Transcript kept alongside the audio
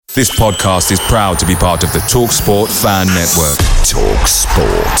This podcast is proud to be part of the TalkSport Fan Network.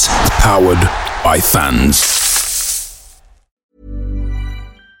 TalkSport. Powered by fans.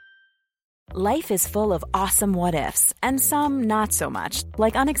 Life is full of awesome what-ifs, and some not so much,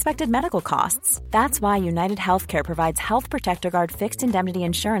 like unexpected medical costs. That's why United Healthcare provides Health Protector Guard fixed indemnity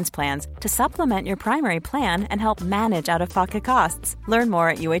insurance plans to supplement your primary plan and help manage out-of-pocket costs. Learn more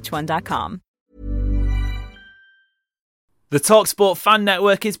at uh1.com. The TalkSport Fan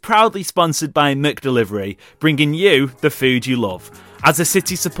Network is proudly sponsored by McDelivery, bringing you the food you love. As a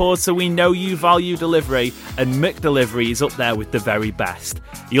City supporter, we know you value delivery, and McDelivery is up there with the very best.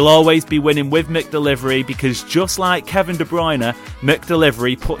 You'll always be winning with McDelivery because just like Kevin De Bruyne,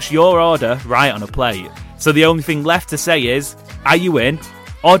 McDelivery puts your order right on a plate. So the only thing left to say is, are you in?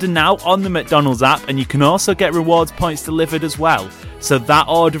 Order now on the McDonald's app, and you can also get rewards points delivered as well. So that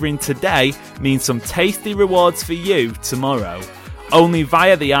ordering today means some tasty rewards for you tomorrow. Only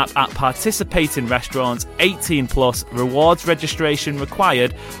via the app at participating restaurants. 18 plus, rewards registration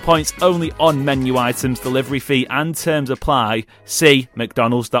required, points only on menu items, delivery fee and terms apply. See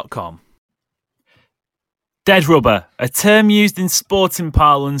mcdonalds.com. Dead rubber, a term used in sporting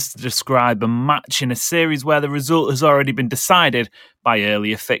parlance to describe a match in a series where the result has already been decided by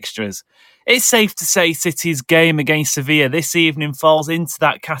earlier fixtures. It's safe to say City's game against Sevilla this evening falls into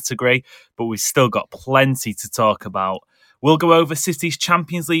that category, but we've still got plenty to talk about. We'll go over City's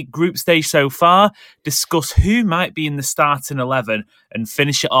Champions League group stage so far, discuss who might be in the starting 11, and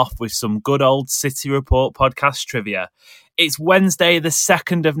finish it off with some good old City Report podcast trivia. It's Wednesday, the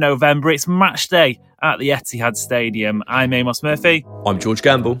 2nd of November. It's match day at the Etihad Stadium. I'm Amos Murphy. I'm George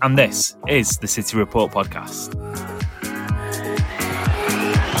Gamble. And this is the City Report podcast.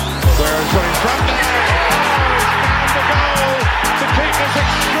 Put in front there. Oh, the goal to keep this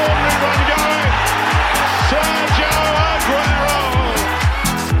extraordinary run going. Sergio Aguero.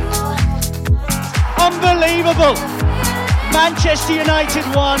 Unbelievable. Manchester United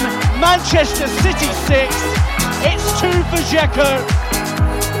 1, Manchester City 6. It's 2 for Dzeko.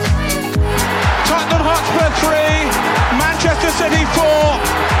 Tottenham Hotspur 3, Manchester City 4.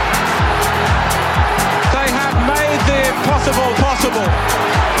 They have made the impossible possible.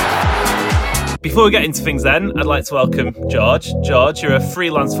 Before we get into things then, I'd like to welcome George. George, you're a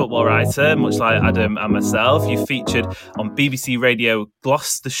freelance football writer, much like Adam and myself. You featured on BBC Radio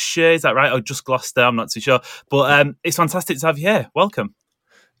Gloucestershire, is that right? Or just Gloucester, I'm not too sure. But it's fantastic to have you here. Welcome.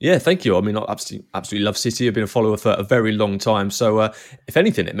 Yeah, thank you. I mean, I absolutely love City. I've been a follower for a very long time. So, if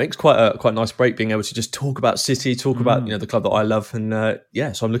anything, it makes quite a nice break being able to just talk about City, talk about the club that I love, and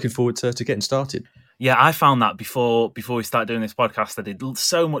so I'm looking forward to getting started. Yeah, I found that before we started doing this podcast, I did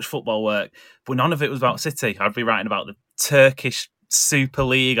so much football work, but none of it was about City. I'd be writing about the Turkish Super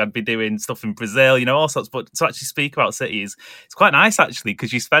League, I'd be doing stuff in Brazil, all sorts. But to actually speak about City it's quite nice actually,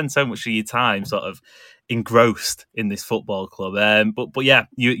 because you spend so much of your time sort of engrossed in this football club. But yeah,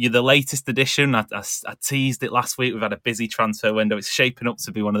 you're the latest addition. I teased it last week. We've had a busy transfer window. It's shaping up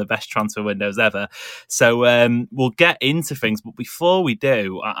to be one of the best transfer windows ever. So we'll get into things. But before we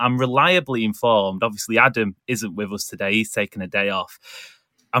do, I'm reliably informed. Obviously, Adam isn't with us today. He's taken a day off.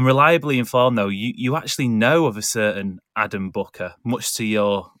 I'm reliably informed, though, you actually know of a certain Adam Booker, much to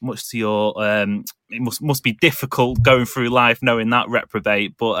your. It must be difficult going through life knowing that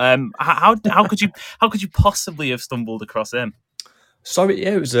reprobate. But how could you possibly have stumbled across him? So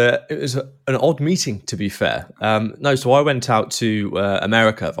yeah, it was an odd meeting, to be fair. So I went out to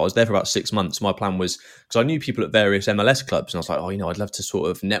America. I was there for about 6 months. My plan was, because I knew people at various MLS clubs, and I was like, I'd love to sort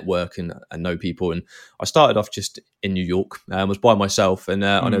of network and know people. And I started off just in New York. I was by myself, and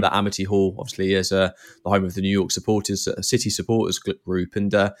I know that Amity Hall obviously is the home of the New York supporters, City supporters group.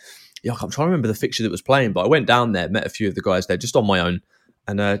 And I'm trying to remember the fixture that was playing, but I went down there, met a few of the guys there just on my own.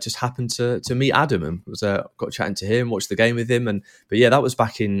 And just happened to meet Adam and got chatting to him, watched the game with him, but that was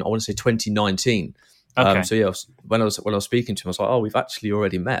back in, I want to say, 2019. Okay. When I was speaking to him, I was like, we've actually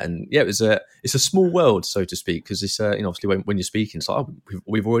already met, and it's a small world, so to speak, because it's obviously when you're speaking, it's like,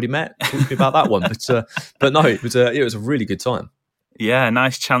 we've already met. Talk to me about that one, but no, it was a really good time. Yeah,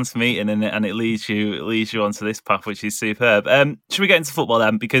 nice chance meeting, and it leads you onto this path, which is superb. Should we get into football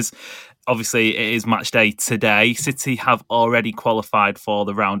then? Because obviously it is match day today. City have already qualified for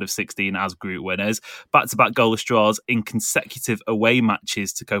the round of 16 as group winners. Back-to-back goalless draws in consecutive away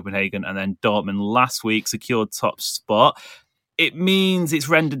matches to Copenhagen, and then Dortmund last week secured top spot. It means it's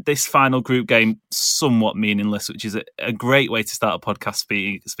rendered this final group game somewhat meaningless, which is a great way to start a podcast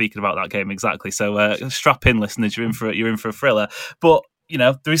speaking about that game exactly. So strap in, listeners. You're in for a thriller. But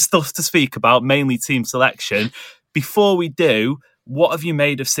there is stuff to speak about, mainly team selection. Before we do, what have you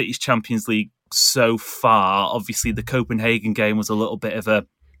made of City's Champions League so far? Obviously, the Copenhagen game was a little bit of a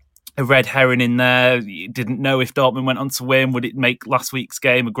a red herring in there. You didn't know if Dortmund went on to win. Would it make last week's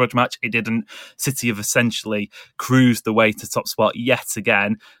game a grudge match? It didn't. City have essentially cruised the way to top spot yet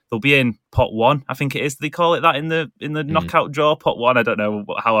again. They'll be in pot one, I think it is. They call it that in the knockout draw, pot one. I don't know,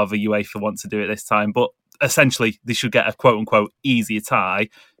 however UEFA want to do it this time. But essentially, they should get a quote-unquote easier tie.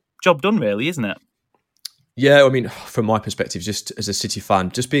 Job done, really, isn't it? Yeah, I mean, from my perspective, just as a City fan,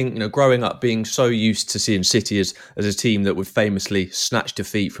 just being, growing up, being so used to seeing City as a team that would famously snatch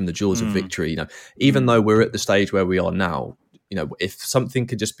defeat from the jaws of victory. Even though we're at the stage where we are now, if something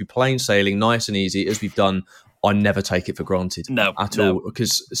could just be plain sailing, nice and easy, as we've done, I never take it for granted at all.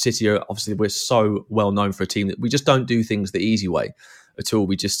 Because City are obviously, we're so well known for a team that we just don't do things the easy way at all.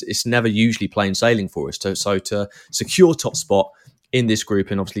 It's never usually plain sailing for us. So to secure top spot in this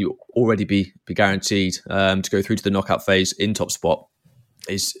group and obviously already be guaranteed to go through to the knockout phase in top spot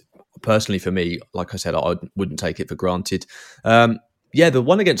is, personally for me, like I said, I wouldn't take it for granted. The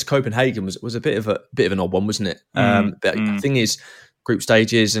one against Copenhagen was a bit of an odd one, wasn't it? But the thing is, group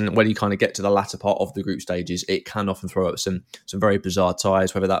stages, and when you kind of get to the latter part of the group stages, it can often throw up some very bizarre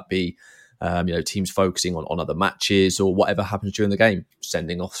ties, whether that be teams focusing on other matches or whatever happens during the game,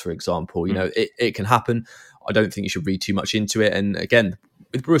 sending offs, for example. It can happen. I don't think you should read too much into it. And again,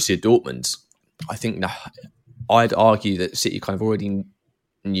 with Borussia Dortmund, I think I'd argue that City kind of already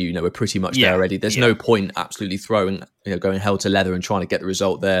knew, we're pretty much there already. There's no point absolutely going hell to leather and trying to get the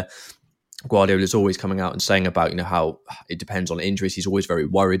result there. Guardiola is always coming out and saying about how it depends on injuries. He's always very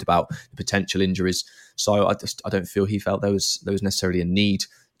worried about the potential injuries. So I don't feel he felt there was necessarily a need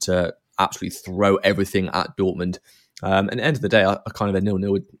to absolutely throw everything at Dortmund. And at the end of the day, I kind of a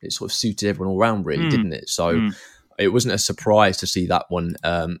 0-0, it sort of suited everyone all round, really, didn't it? So it wasn't a surprise to see that one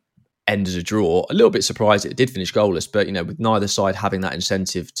end as a draw. A little bit surprised it did finish goalless, but with neither side having that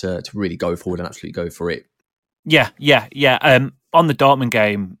incentive to really go forward and absolutely go for it. Yeah. On the Dortmund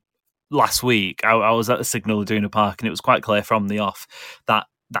game last week, I was at the Signal Iduna Park, and it was quite clear from the off that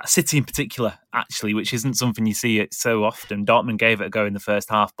City in particular, actually, which isn't something you see it so often. Dortmund gave it a go in the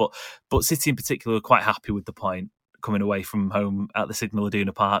first half, but City in particular were quite happy with the point coming away from home at the Signal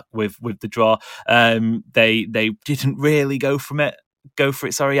Iduna Park with the draw. They didn't really go for it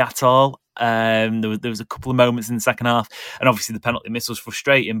at all. There was a couple of moments in the second half, and obviously the penalty miss was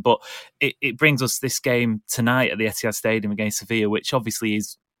frustrating, but it brings us this game tonight at the Etihad Stadium against Sevilla, which obviously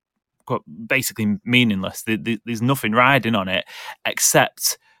is basically meaningless. There's nothing riding on it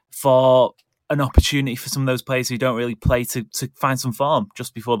except for an opportunity for some of those players who don't really play to find some form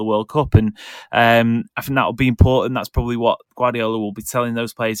just before the World Cup. And I think that will be important. That's probably what Guardiola will be telling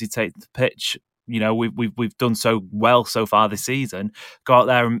those players who take the pitch. We've done so well so far this season. Go out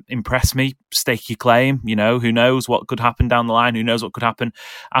there and impress me, stake your claim. Who knows what could happen down the line? Who knows what could happen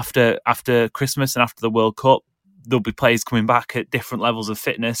after Christmas and after the World Cup? There'll be players coming back at different levels of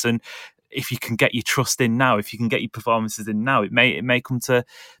fitness, and if you can get your trust in now, if you can get your performances in now, it may come to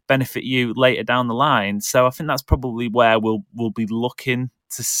benefit you later down the line. So I think that's probably where we'll be looking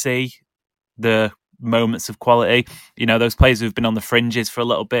to see the moments of quality. Those players who've been on the fringes for a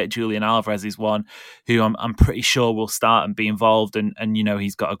little bit. Julian Alvarez is one who I'm pretty sure will start and be involved, and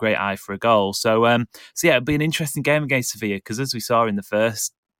he's got a great eye for a goal. So it'll be an interesting game against Sevilla, because as we saw in the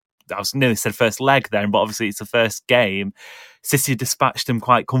first, I was nearly said first leg then, but obviously it's the first game, City dispatched them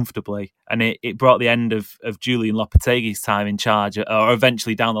quite comfortably, and it brought the end of Julian Lopetegui's time in charge, or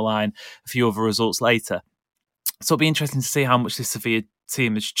eventually down the line a few other results later. So it'll be interesting to see how much this Sevilla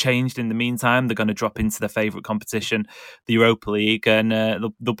team has changed in the meantime. They're going to drop into their favourite competition, the Europa League, and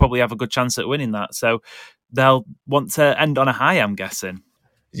they'll probably have a good chance at winning that. So they'll want to end on a high, I'm guessing.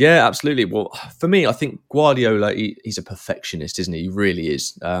 Yeah, absolutely. Well, for me, I think Guardiola, he's a perfectionist, isn't he? He really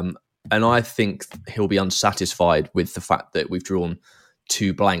is. And I think he'll be unsatisfied with the fact that we've drawn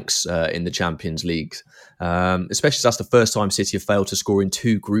 2 blanks in the Champions League, especially as that's the first time City have failed to score in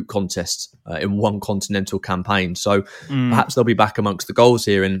 2 group contests in one continental campaign. So perhaps they'll be back amongst the goals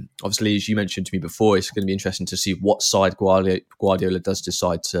here. And obviously, as you mentioned to me before, it's going to be interesting to see what side Guardiola does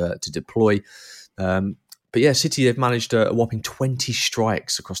decide to deploy. But yeah, City, they've managed a whopping 20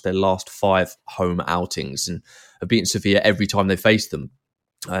 strikes across their last 5 home outings and have beaten Sevilla every time they faced them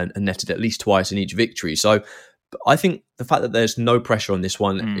and netted at least twice in each victory. So I think the fact that there's no pressure on this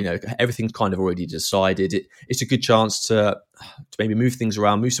one, everything's kind of already decided. It's a good chance to maybe move things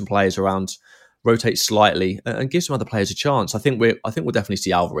around, move some players around, rotate slightly, and give some other players a chance. I think we'll definitely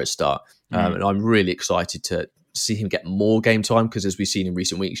see Alvarez start, and I'm really excited to see him get more game time, because as we've seen in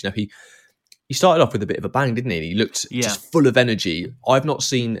recent weeks, he started off with a bit of a bang, didn't he? He looked just full of energy. I've not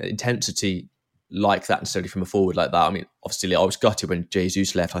seen intensity like that necessarily from a forward like that. I mean, obviously, I was gutted when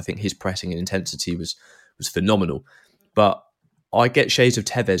Jesus left. I think his pressing and intensity was phenomenal. But I get shades of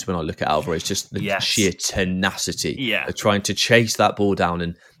Tevez when I look at Alvarez, just the sheer tenacity of trying to chase that ball down.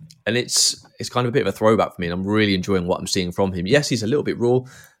 And it's kind of a bit of a throwback for me, and I'm really enjoying what I'm seeing from him. Yes, he's a little bit raw,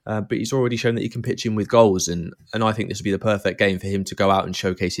 but he's already shown that he can pitch in with goals. And I think this would be the perfect game for him to go out and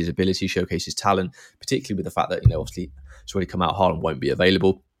showcase his ability, showcase his talent, particularly with the fact that, obviously it's already come out Haaland won't be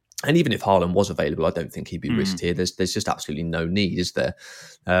available. And even if Haaland was available, I don't think he'd be risked here. There's just absolutely no need, is there?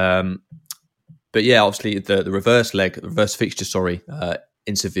 But yeah, obviously the reverse fixture,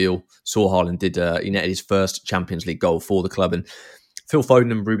 in Seville, saw Haaland he netted his first Champions League goal for the club, and Phil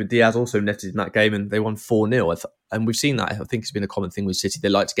Foden and Ruben Diaz also netted in that game, and they won 4-0. And we've seen that. I think it's been a common thing with City. They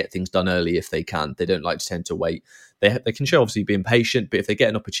like to get things done early if they can. They don't like to tend to wait. They can show obviously being patient, but if they get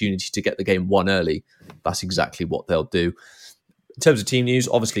an opportunity to get the game won early, that's exactly what they'll do. In terms of team news,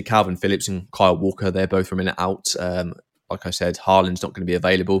 obviously Calvin Phillips and Kyle Walker, they're both remaining out. Like I said, Haaland's not going to be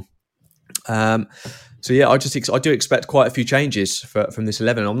available. So yeah, I do expect quite a few changes from this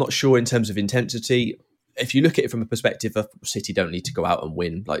 11. I'm not sure in terms of intensity. If you look at it from a perspective of City don't need to go out and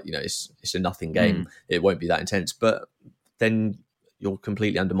win, it's a nothing game. It won't be that intense. But then you're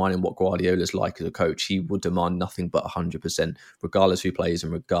completely undermining what Guardiola's like as a coach. He will demand nothing but 100%, regardless who plays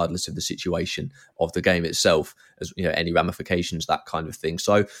and regardless of the situation of the game itself, as any ramifications, that kind of thing.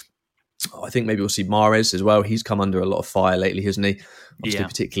 So I think maybe we'll see Mahrez as well. He's come under a lot of fire lately, hasn't he? Obviously,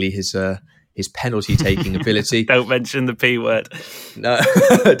 particularly his penalty taking ability. Don't mention the P word. No,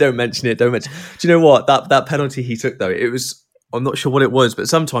 don't mention it. Do you know what? That penalty he took though, I'm not sure what it was, but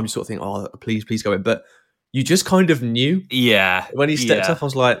sometimes you sort of think, oh, please go in. But you just kind of knew. Yeah. When he stepped up, I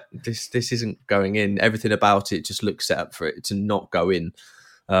was like, this isn't going in. Everything about it just looks set up for it to not go in.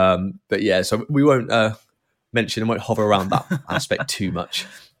 But yeah, so we won't mention and won't hover around that aspect too much.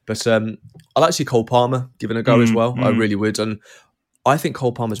 But I like to see Cole Palmer given a go as well. I really would. And I think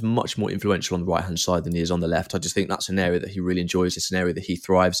Cole Palmer is much more influential on the right-hand side than he is on the left. I just think that's an area that he really enjoys. It's an area that he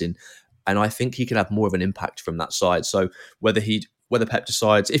thrives in. And I think he can have more of an impact from that side. So whether Pep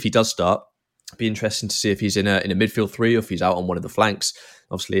decides, if he does start, it'd be interesting to see if he's in a midfield three or if he's out on one of the flanks.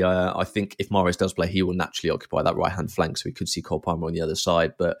 Obviously, I think if Mahrez does play, he will naturally occupy that right-hand flank. So we could see Cole Palmer on the other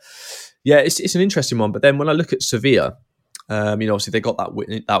side. But yeah, it's an interesting one. But then when I look at Sevilla, obviously they got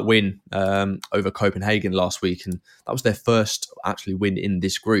that win over Copenhagen last week, and that was their first actually win in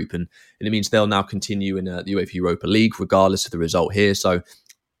this group, and it means they'll now continue in the UEFA Europa League regardless of the result here. So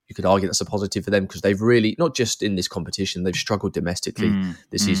you could argue that's a positive for them because they've really, not just in this competition, they've struggled domestically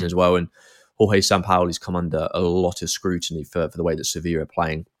this season as well. And Jorge Sampaoli's come under a lot of scrutiny for the way that Sevilla are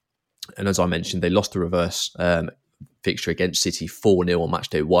playing. And as I mentioned, they lost the reverse fixture against City 4-0 on match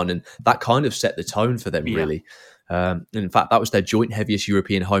day 1, and that kind of set the tone for them really. In fact, that was their joint heaviest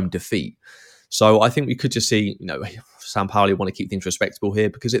European home defeat. So I think we could just see, Sampaoli want to keep things respectable here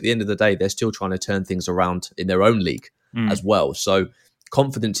because at the end of the day, they're still trying to turn things around in their own league as well. So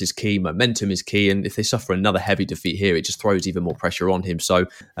confidence is key, momentum is key, and if they suffer another heavy defeat here, it just throws even more pressure on him. So,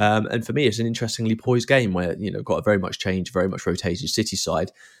 and for me, it's an interestingly poised game where, got a very much changed, very much rotated City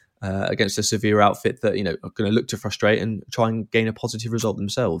side against a Sevilla outfit that, are going to look to frustrate and try and gain a positive result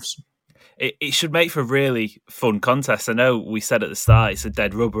themselves. It should make for a really fun contest. I know we said at the start it's a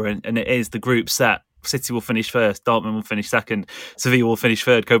dead rubber, and it is. The group set, City will finish first, Dortmund will finish second, Sevilla will finish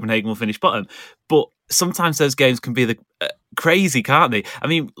third, Copenhagen will finish bottom. But sometimes those games can be crazy, can't they? I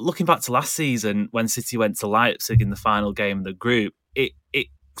mean, looking back to last season when City went to Leipzig in the final game of the group, it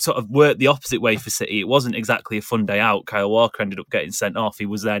sort of worked the opposite way for City. It wasn't exactly a fun day out. Kyle Walker ended up getting sent off. He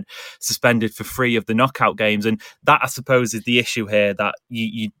was then suspended for 3 of the knockout games. And that, I suppose, is the issue here, that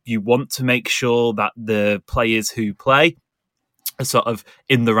you want to make sure that the players who play are sort of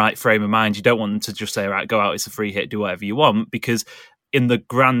in the right frame of mind. You don't want them to just say, right, go out, it's a free hit, do whatever you want, because in the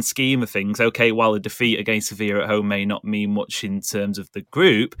grand scheme of things, okay, while a defeat against Sevilla at home may not mean much in terms of the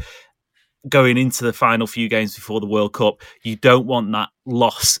group, going into the final few games before the World Cup, you don't want that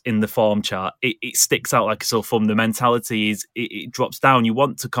loss in the form chart. It sticks out like a sore thumb. The mentality it drops down. You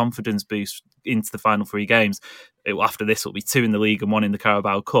want to confidence boost into the final 3 games. After this, it'll be 2 in the league and 1 in the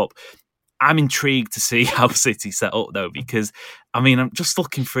Carabao Cup. I'm intrigued to see how City set up, though, because, I'm just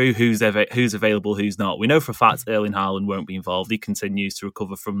looking through who's available, who's not. We know for a fact Erling Haaland won't be involved. He continues to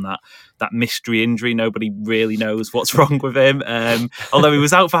recover from that mystery injury. Nobody really knows what's wrong with him. Although he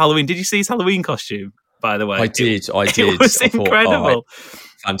was out for Halloween. Did you see his Halloween costume, by the way? I did. It was incredible.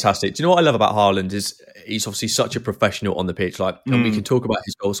 Fantastic. Do you know what I love about Haaland is he's obviously such a professional on the pitch. And we can talk about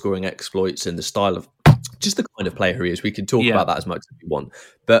his goal-scoring exploits and the style of, just the kind of player he is. We can talk about that as much as we want.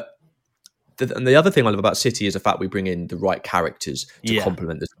 But and the other thing I love about City is the fact we bring in the right characters to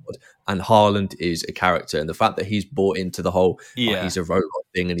complement the squad. And Haaland is a character. And the fact that he's bought into the whole, he's a robot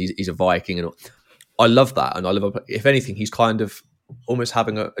thing and he's a Viking and all. I love that, and I love. If anything, he's kind of almost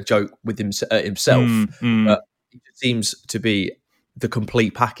having a joke with himself. But it seems to be the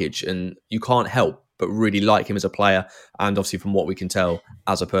complete package, and you can't help but really like him as a player, and obviously from what we can tell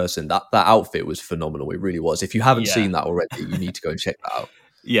as a person, that outfit was phenomenal. It really was. If you haven't seen that already, you need to go and check that out.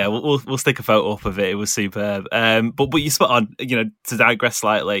 Yeah, we'll stick a photo up of it. It was superb. But you spot on. To digress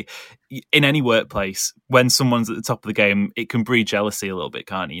slightly, in any workplace, when someone's at the top of the game, it can breed jealousy a little bit,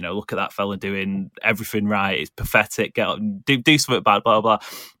 can't it? Look at that fella doing everything right. It's pathetic. Get up, do something bad, blah, blah, blah.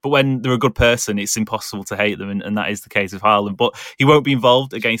 But when they're a good person, it's impossible to hate them, and that is the case with Haaland. But he won't be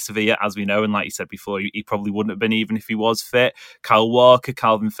involved against Sevilla, as we know. And like you said before, he probably wouldn't have been even if he was fit. Kyle Walker,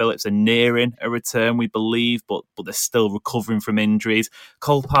 Calvin Phillips are nearing a return, we believe, but they're still recovering from injuries.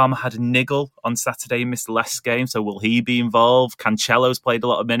 Cole Palmer had a niggle on Saturday, missed the last game, so will he be involved? Cancelo's played a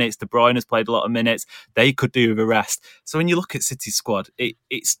lot of minutes. De Bruyne has played a lot of minutes. They could do with a rest. So when you look at City's squad,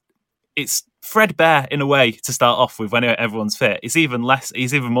 it's threadbare in a way to start off with when everyone's fit. It's even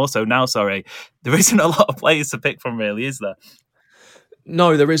more so now, sorry. There isn't a lot of players to pick from, really, is there?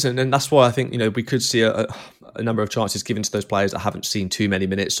 No, there isn't, and that's why I think we could see a number of chances given to those players that haven't seen too many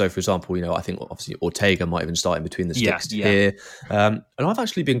minutes. So, for example, I think obviously Ortega might even start in between the sticks here, and I've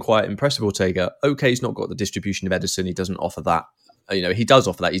actually been quite impressed with Ortega. Okay, he's not got the distribution of Ederson; he doesn't offer that. He does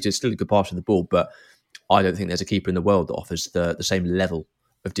offer that. He's still a good passer of the ball, but I don't think there's a keeper in the world that offers the same level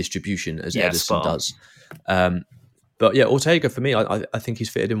of distribution as Ederson does. But yeah, Ortega for me, I think he's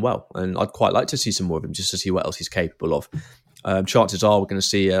fitted in well, and I'd quite like to see some more of him just to see what else he's capable of. Chances are we're going to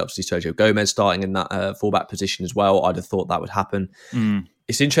see obviously Sergio Gomez starting in that fullback position as well. I'd have thought that would happen.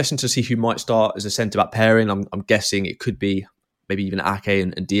 It's interesting to see who might start as a centre-back pairing. I'm guessing it could be maybe even Ake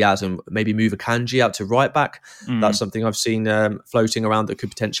and Diaz, and maybe move Akanji out to right back. That's something I've seen floating around that could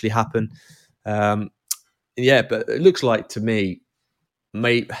potentially happen. But it looks like to me,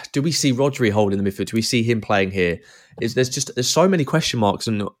 do we see Rodri holding the midfield? Do we see him playing here? There's so many question marks,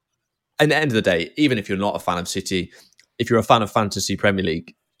 and at the end of the day, even if you're not a fan of City, if you're a fan of Fantasy Premier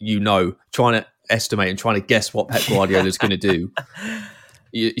League, trying to estimate and trying to guess what Pep Guardiola is going to do.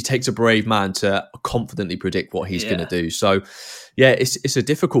 It takes a brave man to confidently predict what he's going to do. So, it's a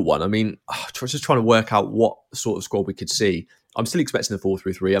difficult one. I mean, just trying to work out what sort of squad we could see. I'm still expecting the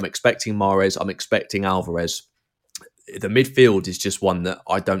 4-3-3. I'm expecting Mahrez. I'm expecting Alvarez. The midfield is just one that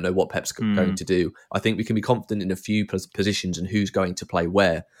I don't know what Pep's going to do. I think we can be confident in a few positions and who's going to play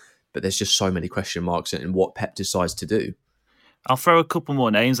where, but there's just so many question marks in what Pep decides to do. I'll throw a couple more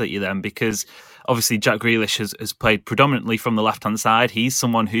names at you then, because obviously Jack Grealish has played predominantly from the left-hand side. He's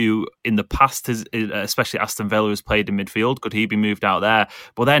someone who in the past, especially Aston Villa, has played in midfield. Could he be moved out there?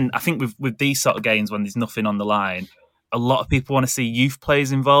 But then I think with these sort of games when there's nothing on the line, a lot of people want to see youth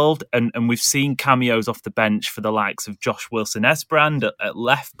players involved, and we've seen cameos off the bench for the likes of Josh Wilson-Esbrand at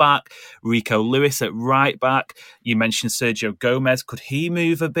left back, Rico Lewis at right back. You mentioned Sergio Gomez. Could he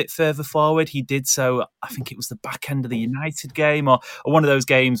move a bit further forward? He did so, I think it was the back end of the United game, or one of those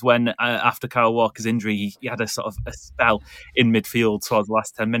games when after Kyle Walker's injury, he had a sort of a spell in midfield towards the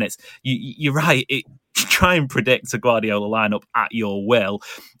last 10 minutes. You're right. Try and predict a Guardiola lineup at your will.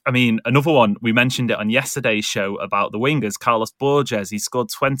 I mean, another one, we mentioned it on yesterday's show about the wingers, Carlos Borges. He's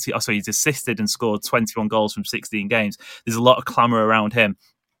assisted and scored 21 goals from 16 games. There's a lot of clamour around him.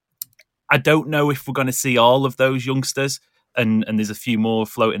 I don't know if we're going to see all of those youngsters, and there's a few more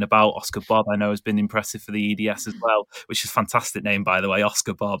floating about. Oscar Bob, I know, has been impressive for the EDS as well, which is a fantastic name, by the way,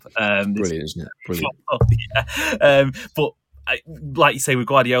 Oscar Bob. Brilliant, isn't it? Brilliant. But like you say, with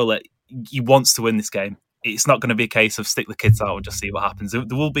Guardiola, he wants to win this game. It's not going to be a case of stick the kids out and just see what happens. There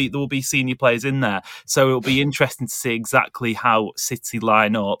will be senior players in there, so it'll be interesting to see exactly how City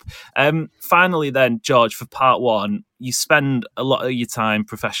line up. Finally, then, George, for part one, you spend a lot of your time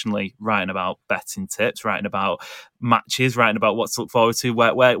professionally writing about betting tips, writing about matches, writing about what to look forward to,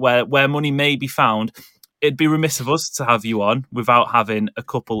 where money may be found. It'd be remiss of us to have you on without having a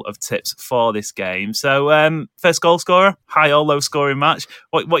couple of tips for this game. So, first goal scorer, high or low scoring match.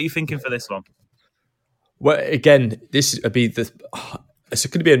 What are you thinking for this one? Well, again, it's going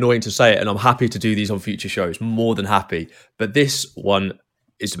to be annoying to say it, and I'm happy to do these on future shows, more than happy. But this one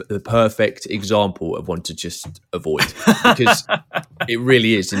is the perfect example of one to just avoid, because it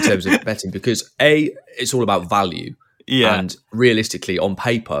really is in terms of betting. Because it's all about value, and realistically, on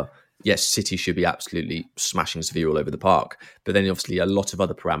paper, yes, City should be absolutely smashing Sevilla all over the park. But then obviously a lot of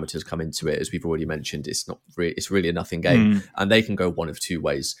other parameters come into it. As we've already mentioned, it's really a nothing game. And they can go one of two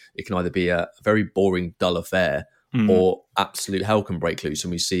ways. It can either be a very boring, dull affair, or absolute hell can break loose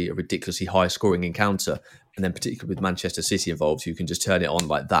and we see a ridiculously high scoring encounter. And then particularly with Manchester City involved, who can just turn it on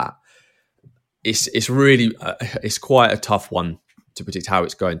like that. It's really, it's quite a tough one to predict how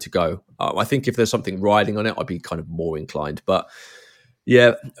it's going to go. I think if there's something riding on it, I'd be kind of more inclined. But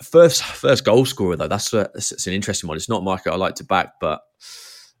yeah, first goal scorer though, that's an interesting one. It's not a market I like to back, but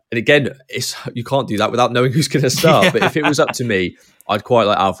and again, you can't do that without knowing who's going to start. Yeah. But if it was up to me, I'd quite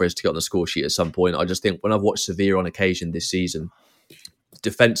like Alvarez to get on the score sheet at some point. I just think when I've watched Sevilla on occasion this season,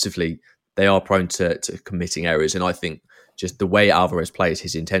 defensively, they are prone to committing errors. And I think just the way Alvarez plays,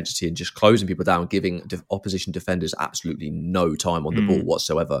 his intensity and just closing people down, giving opposition defenders absolutely no time on the ball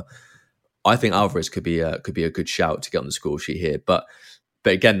whatsoever. I think Alvarez could be a good shout to get on the score sheet here. But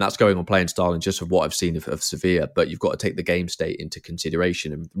again, that's going on playing style and just of what I've seen of Sevilla. But you've got to take the game state into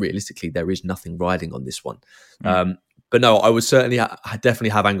consideration. And realistically, there is nothing riding on this one. But no, I would certainly definitely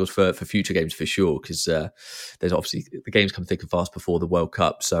have angles for future games for sure, because there's obviously the games come thick and fast before the World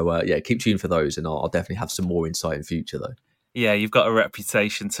Cup. So yeah, keep tuned for those, and I'll definitely have some more insight in future though. Yeah, you've got a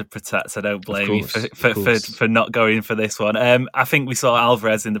reputation to protect, so I don't blame you for not going for this one. I think we saw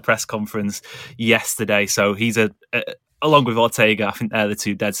Alvarez in the press conference yesterday, so he's along with Ortega, I think they're the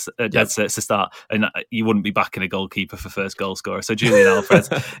two dead sets to start, and you wouldn't be backing a goalkeeper for first goal scorer. So Julian Alvarez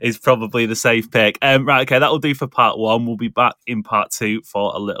is probably the safe pick. Right, okay, that'll do for part one. We'll be back in part two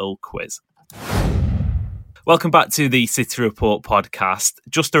for a little quiz. Welcome back to the City Report podcast.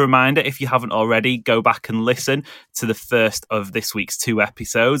 Just a reminder, if you haven't already, go back and listen to the first of this week's two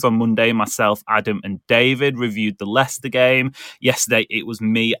episodes. On Monday, myself, Adam and David reviewed the Leicester game. Yesterday, it was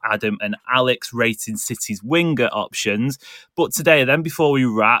me, Adam and Alex rating City's winger options. But today, then, before we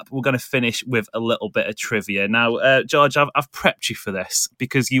wrap, we're going to finish with a little bit of trivia. Now, George, I've prepped you for this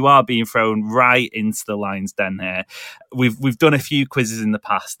because you are being thrown right into the lion's den here. We've done a few quizzes in the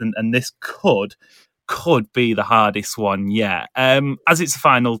past, and this could be the hardest one yet. As it's the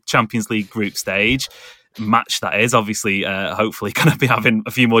final Champions League group stage match, that is obviously hopefully going to be having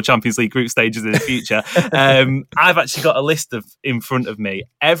a few more Champions League group stages in the future. I've actually got a list in front of me.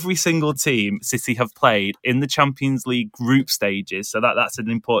 Every single team City have played in the Champions League group stages, so that's an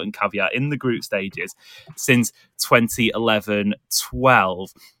important caveat, in the group stages since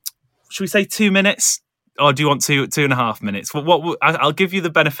 2011-12. Should we say 2 minutes? Or do you want 2.5 minutes? I'll give you the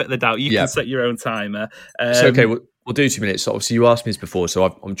benefit of the doubt. You can set your own timer. It's okay. We'll do 2 minutes. So obviously, you asked me this before, so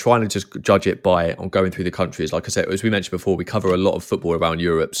I'm trying to just judge it on going through the countries. Like I said, as we mentioned before, we cover a lot of football around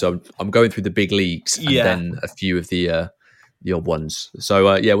Europe. So I'm going through the big leagues and then a few of the odd ones. So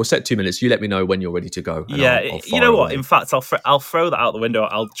we'll set 2 minutes. You let me know when you're ready to go. I'll you know what? Away. In fact, I'll throw that out the window.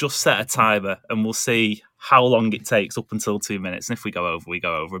 I'll just set a timer and we'll see how long it takes up until 2 minutes. And if we go over, we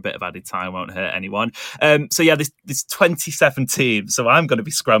go over. A bit of added time won't hurt anyone. So yeah, this 27 teams. So I'm going to be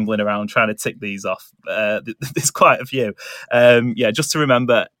scrambling around trying to tick these off. There's quite a few. Just to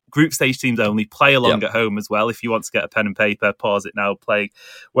remember, group stage teams only. Play along at home as well. If you want to get a pen and paper, pause it now. Play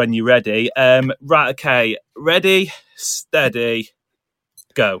when you're ready. Right, okay. Ready, steady,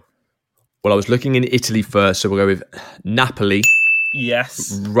 go. Well, I was looking in Italy first, so we'll go with Napoli.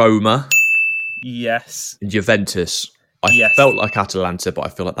 Yes. Roma. Yes. And Juventus. I felt like Atalanta, but I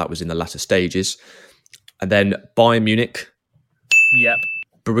feel like that was in the latter stages. And then Bayern Munich. Yep.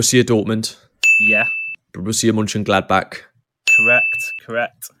 Borussia Dortmund. Yeah. Borussia Mönchengladbach.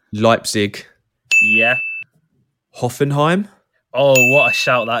 Correct. Leipzig. Yeah. Hoffenheim. Oh, what a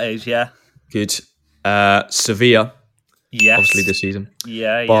shout that is, yeah. Good. Sevilla. Yes. Obviously this season.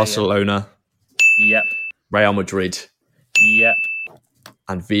 Yeah. Barcelona. Yep. Real Madrid. Yep.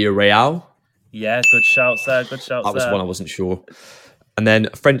 And Villarreal. Yeah, good shouts there. That was one I wasn't sure. And then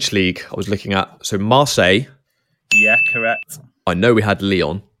French League I was looking at. So Marseille. Yeah, correct. I know we had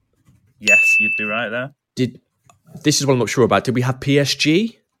Lyon. Yes, you'd be right there. This is what I'm not sure about. Did we have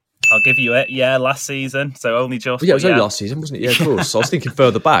PSG? I'll give you it. Yeah, last season. So only just. Yeah, it was only last season, wasn't it? Yeah, of course. So I was thinking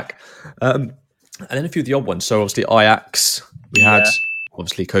further back. And then a few of the odd ones. So obviously Ajax. We had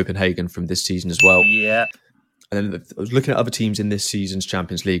obviously Copenhagen from this season as well. Yeah. And then I was looking at other teams in this season's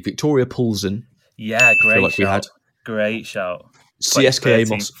Champions League. Victoria Plzen. Yeah, great. I feel like we had. Great shout. CSKA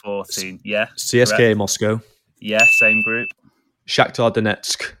Moscow. 14. Yeah. CSKA Moscow. Yeah, same group. Shakhtar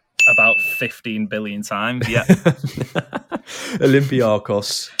Donetsk. About 15 billion times. Yeah.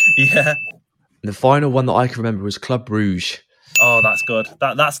 Olympiacos. Yeah. And the final one that I can remember was Club Brugge. Oh, that's good.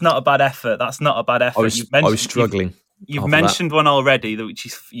 That's not a bad effort. I was struggling. You've mentioned one already, which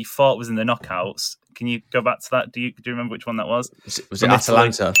you thought was in the knockouts. Can you go back to that? Do you remember which one that was? Was it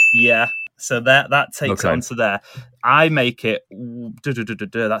Atalanta? Yeah. So that takes on to there. I make it.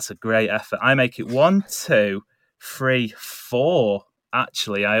 That's a great effort. I make it 1, 2, 3, 4.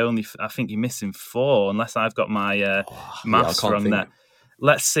 Actually, I think you're missing 4, unless I've got my maths wrong there.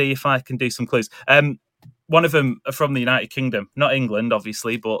 Let's see if I can do some clues. One of them are from the United Kingdom, not England,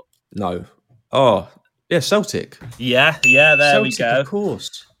 obviously, but no. Oh, Yeah, Celtic. Yeah, there Celtic, we go. Of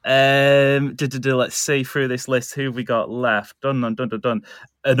course. Let's see through this list who we got left. Done.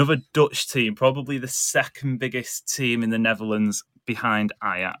 Another Dutch team, probably the second biggest team in the Netherlands behind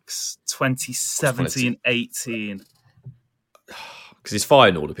Ajax. 2017-18. Because it's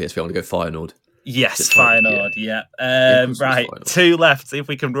Feyenoord, the PSV. I want to go Feyenoord. Yes, Feyenoord, yeah. Right, Feyenoord. 2 left. See if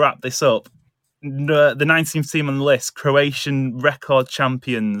we can wrap this up. The 19th team on the list, Croatian record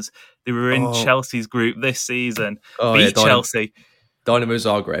champions. They were in Chelsea's group this season. Beat Chelsea. Dynamo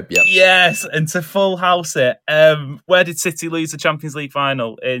Zagreb, yep. Yes, and to full house it. Where did City lose the Champions League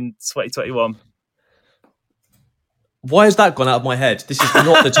final in 2021? Why has that gone out of my head? This is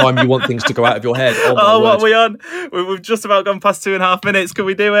not the time you want things to go out of your head. What are we on? We've just about gone past 2.5 minutes. Can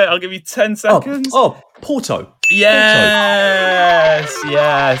we do it? I'll give you 10 seconds. Porto. Yes,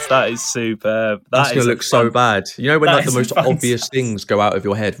 that is superb. That's going to look so bad. You know when the most obvious things go out of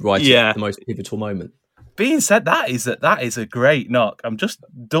your head right at the most pivotal moment? Being said, that is a great knock. I'm just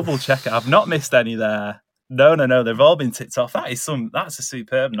double checking. I've not missed any there. No, they've all been ticked off. That's a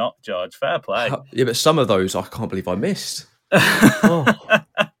superb knock, George. Fair play. Yeah, but some of those I can't believe I missed. I'll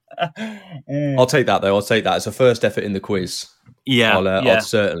take that though. I'll take that as a first effort in the quiz. Yeah, I'll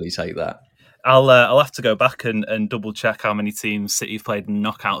certainly take that. I'll have to go back and double check how many teams City have played in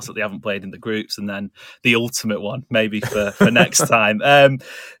knockouts that they haven't played in the groups, and then the ultimate one maybe for next time.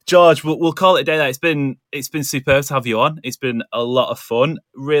 George, we'll call it a day there. It's been superb to have you on. It's been a lot of fun.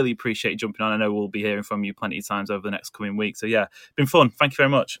 Really appreciate you jumping on. I know we'll be hearing from you plenty of times over the next coming weeks. So yeah, been fun. Thank you very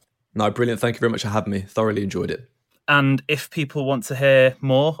much. No, brilliant. Thank you very much for having me. Thoroughly enjoyed it. And if people want to hear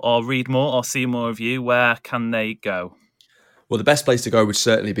more or read more or see more of you, where can they go? Well, the best place to go would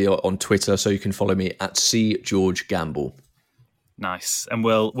certainly be on Twitter, so you can follow me at CGeorgeGamble. Nice. And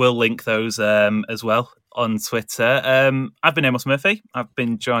we'll link those as well on Twitter. I've been Amos Murphy. I've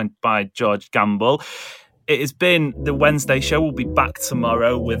been joined by George Gamble. It has been the Wednesday show. We'll be back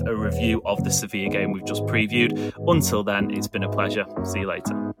tomorrow with a review of the Sevilla game we've just previewed. Until then, it's been a pleasure. See you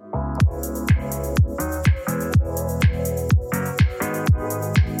later.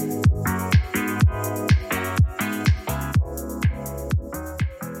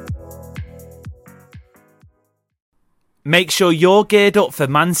 Make sure you're geared up for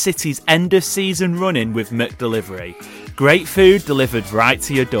Man City's end-of-season run-in with McDelivery. Great food delivered right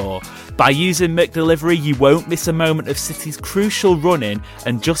to your door. By using McDelivery, you won't miss a moment of City's crucial run-in,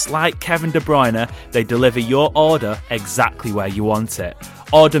 and just like Kevin De Bruyne, they deliver your order exactly where you want it.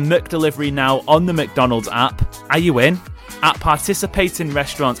 Order McDelivery now on the McDonald's app. Are you in? At participating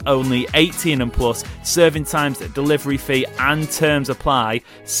restaurants only, 18 and plus, serving times, delivery fee and terms apply.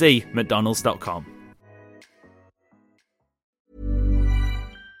 See mcdonalds.com.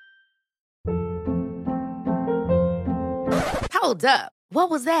 Hold up. What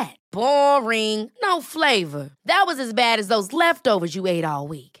was that? Boring. No flavor. That was as bad as those leftovers you ate all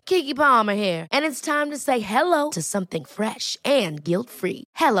week. Keke Palmer here, and it's time to say hello to something fresh and guilt-free.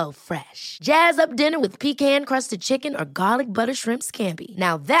 Hello Fresh. Jazz up dinner with pecan-crusted chicken or garlic butter shrimp scampi.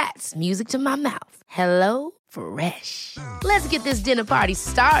 Now that's music to my mouth. Hello Fresh. Let's get this dinner party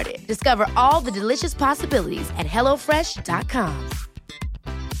started. Discover all the delicious possibilities at hellofresh.com.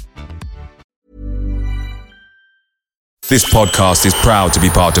 This podcast is proud to be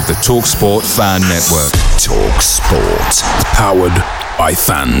part of the TalkSport Fan Network. TalkSport. Powered by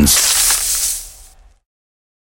fans.